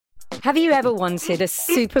Have you ever wanted a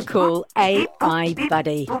super cool AI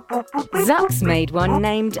buddy? Zuck's made one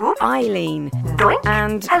named Eileen.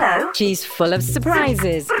 And she's full of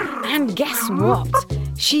surprises. And guess what?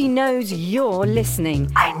 She knows you're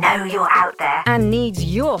listening. I know you're out there. And needs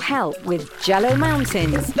your help with Jello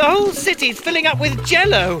Mountains. The whole city's filling up with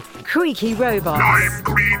Jello. Creaky robots. Lime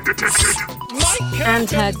green detected. And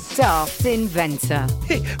her daft inventor.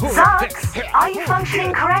 Zucks, are you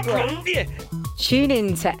functioning correctly? Tune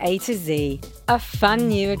in to A to Z, a fun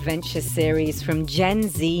new adventure series from Gen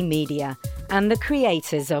Z Media and the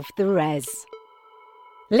creators of The Res.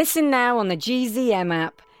 Listen now on the GZM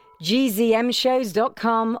app,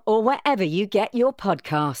 gzmshows.com, or wherever you get your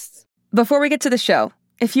podcasts. Before we get to the show,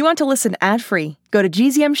 if you want to listen ad-free, go to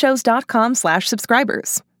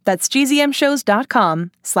gzmshows.com/subscribers. That's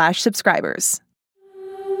gzmshows.com/subscribers.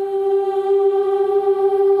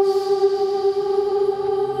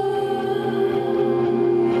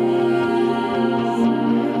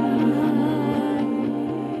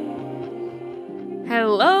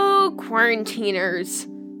 Hello, quarantiners.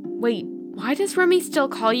 Wait, why does Remy still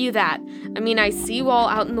call you that? I mean, I see you all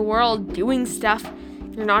out in the world doing stuff.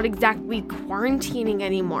 You're not exactly quarantining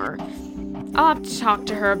anymore. I'll have to talk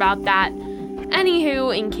to her about that.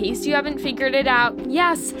 Anywho, in case you haven't figured it out,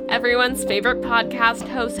 yes, everyone's favorite podcast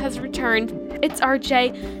host has returned. It's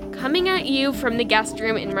RJ, coming at you from the guest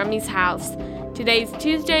room in Remy's house. Today's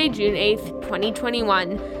Tuesday, June 8th,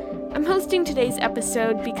 2021. I'm hosting today's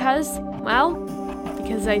episode because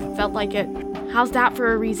I felt like it. How's that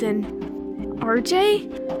for a reason? RJ?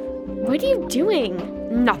 What are you doing?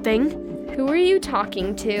 Nothing. Who are you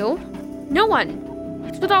talking to? No one.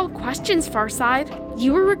 What's with all the questions, Farside?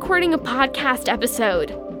 You were recording a podcast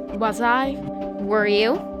episode. Was I? Were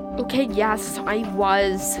you? Okay, yes, I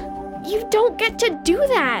was. You don't get to do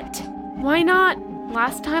that. Why not?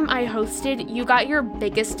 Last time I hosted, you got your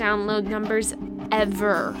biggest download numbers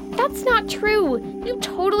ever. That's not true. You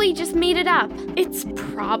totally just made it up. It's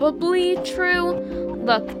probably true.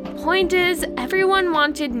 Look, point is, everyone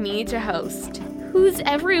wanted me to host. Who's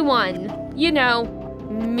everyone? You know,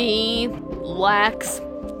 me, Lex,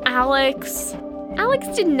 Alex. Alex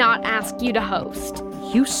did not ask you to host.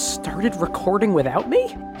 You started recording without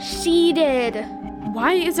me? She did.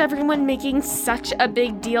 Why is everyone making such a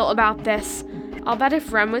big deal about this? I'll bet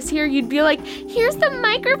if Rem was here, you'd be like, here's the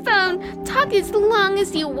microphone. Talk as long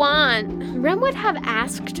as you want. Rem would have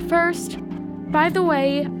asked first. By the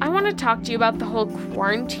way, I want to talk to you about the whole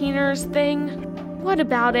quarantiners thing. What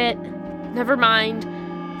about it? Never mind.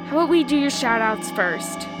 How about we do your shout-outs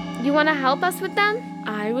first? You want to help us with them?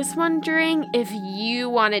 I was wondering if you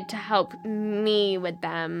wanted to help me with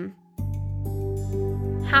them.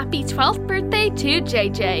 Happy 12th birthday to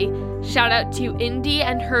JJ. Shout out to Indy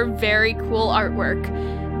and her very cool artwork.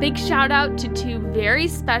 Big shout out to two very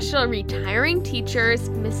special retiring teachers,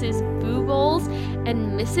 Mrs. Boobles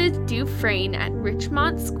and Mrs. Dufresne at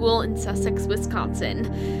Richmont School in Sussex, Wisconsin.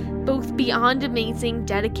 Both beyond amazing,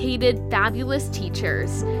 dedicated, fabulous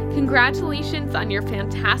teachers. Congratulations on your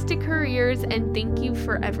fantastic careers and thank you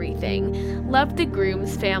for everything. Love the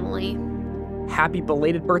Grooms family. Happy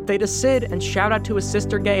belated birthday to Sid, and shout out to his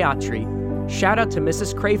sister Gayatri. Shout out to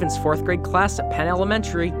Mrs. Craven's 4th grade class at Penn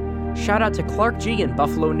Elementary. Shout out to Clark G in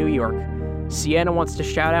Buffalo, New York. Sienna wants to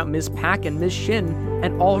shout out Ms. Pack and Ms. Shin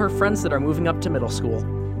and all her friends that are moving up to middle school.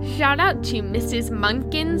 Shout out to Mrs.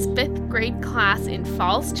 Munkin's 5th grade class in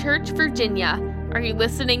Falls Church, Virginia. Are you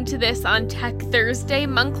listening to this on Tech Thursday,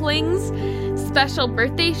 Monklings? Special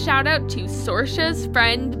birthday shout out to Sorsha's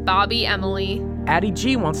friend, Bobby Emily. Addie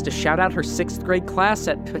G wants to shout out her 6th grade class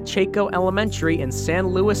at Pacheco Elementary in San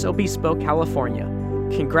Luis Obispo, California.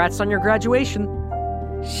 Congrats on your graduation.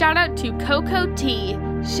 Shout out to Coco T.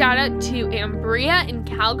 Shout out to Ambria in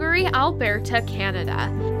Calgary, Alberta,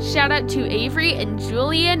 Canada. Shout out to Avery and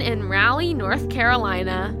Julian in Raleigh, North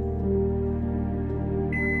Carolina.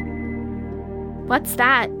 What's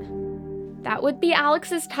that? That would be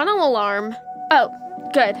Alex's tunnel alarm. Oh,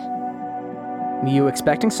 good. You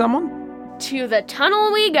expecting someone? To the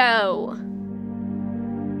tunnel we go.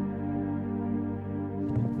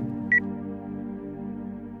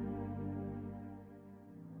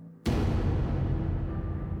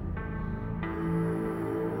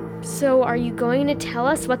 So are you going to tell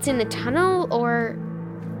us what's in the tunnel, or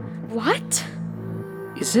what?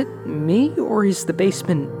 Is it me, or is the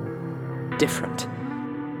basement different?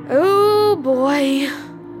 Oh boy.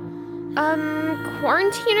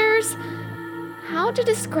 Quarantiners? How to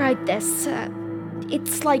describe this?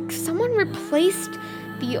 It's like someone replaced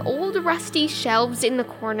the old rusty shelves in the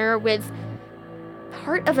corner with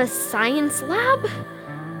part of a science lab?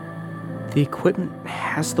 The equipment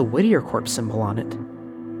has the Whittier Corp symbol on it.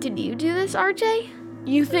 Did you do this, RJ?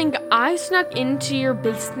 You think I snuck into your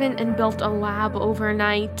basement and built a lab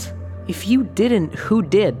overnight? If you didn't, who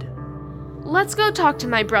did? Let's go talk to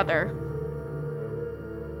my brother.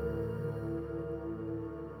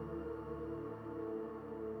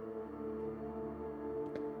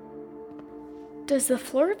 Does the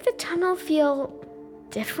floor of the tunnel feel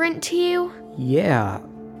different to you? Yeah,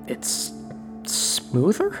 it's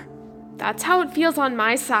smoother? That's how it feels on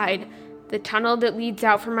my side, the tunnel that leads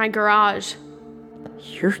out from my garage.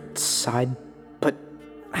 Your side? But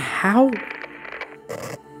how?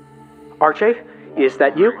 RJ, is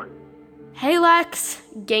that you? Hey Lex,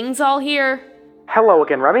 gang's all here. Hello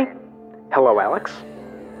again, Remy. Hello, Alex.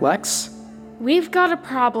 Lex? We've got a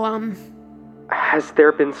problem. Has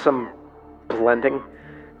there been some blending?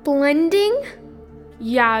 Blending?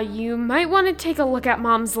 Yeah, you might want to take a look at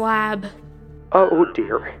Mom's lab. Oh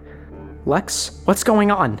dear. Lex, what's going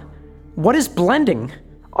on? What is blending?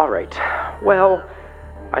 Alright, well,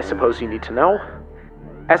 I suppose you need to know.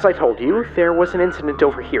 As I told you, there was an incident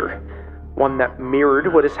over here. One that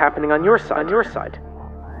mirrored what is happening on your side.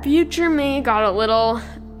 Future May got a little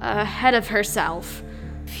ahead of herself.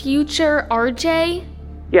 Future RJ?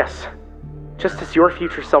 Yes. Just as your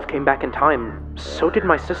future self came back in time, so did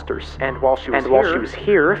my sister's. And while she was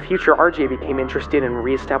here, future RJ became interested in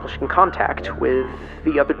reestablishing contact with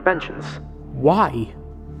the other dimensions. Why?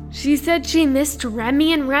 She said she missed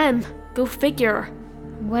Remy and Rem. Go figure.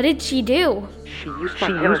 What did she do? She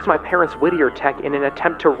used my parents' Whittier tech in an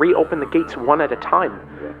attempt to reopen the gates one at a time.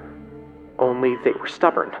 Only they were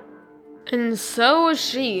stubborn. And so was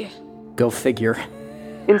she. Go figure.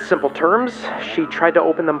 In simple terms, she tried to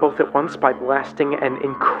open them both at once by blasting an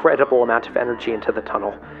incredible amount of energy into the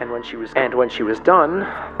tunnel. And when she was done,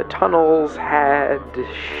 the tunnels had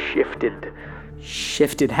shifted.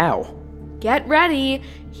 Shifted how? Get ready.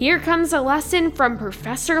 Here comes a lesson from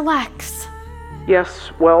Professor Lex.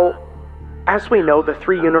 Yes, well, as we know, the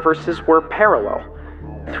three universes were parallel.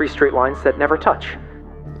 3 straight lines that never touch.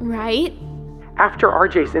 Right? After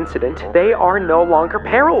RJ's incident, they are no longer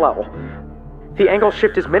parallel. The angle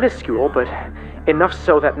shift is minuscule, but enough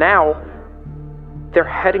so that now they're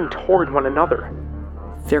heading toward one another.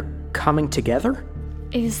 They're coming together?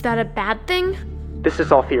 Is that a bad thing? This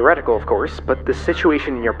is all theoretical, of course, but the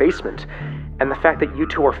situation in your basement, and the fact that you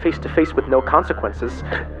two are face to face with no consequences,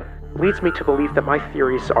 leads me to believe that my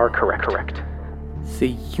theories are correct. The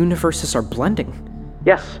universes are blending.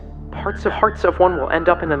 Yes, parts of one will end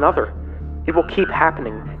up in another. It will keep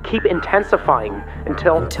happening, keep intensifying,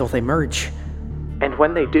 until they merge. And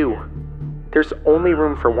when they do, there's only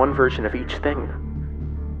room for one version of each thing.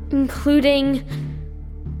 Including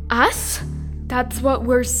us? That's what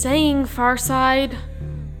we're saying, Farside.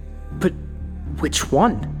 But which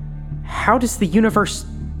one? How does the universe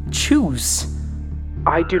choose?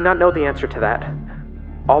 I do not know the answer to that.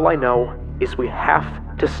 All I know is we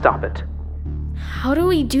have to stop it. How do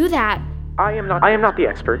we do that? I am not the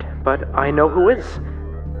expert, but I know who is.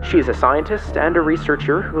 She is a scientist and a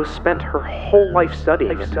researcher who has spent her whole life studying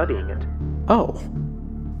it. Oh.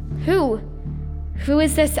 Who? Who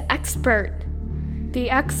is this expert? The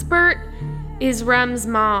expert is Rem's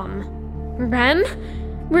mom. Rem?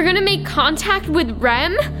 We're gonna make contact with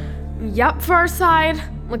Rem? Yup, Farside.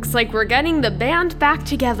 Looks like we're getting the band back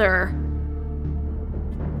together.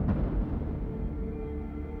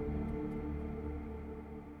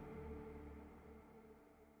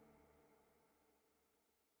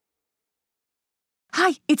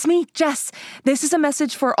 Hi, it's me, Jess. This is a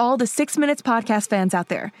message for all the 6 Minutes podcast fans out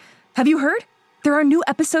there. Have you heard? There are new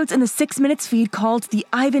episodes in the 6 Minutes feed called the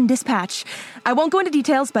Ivan Dispatch. I won't go into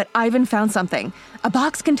details, but Ivan found something. A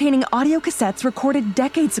box containing audio cassettes recorded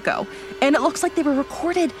decades ago, and it looks like they were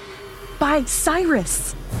recorded by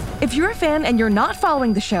Cyrus. If you're a fan and you're not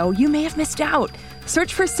following the show, you may have missed out.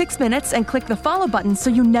 Search for 6 Minutes and click the follow button so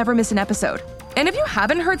you never miss an episode. And if you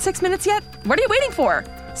haven't heard 6 Minutes yet, what are you waiting for?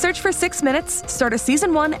 Search for 6 Minutes, start a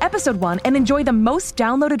Season 1, Episode 1, and enjoy the most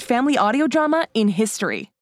downloaded family audio drama in history.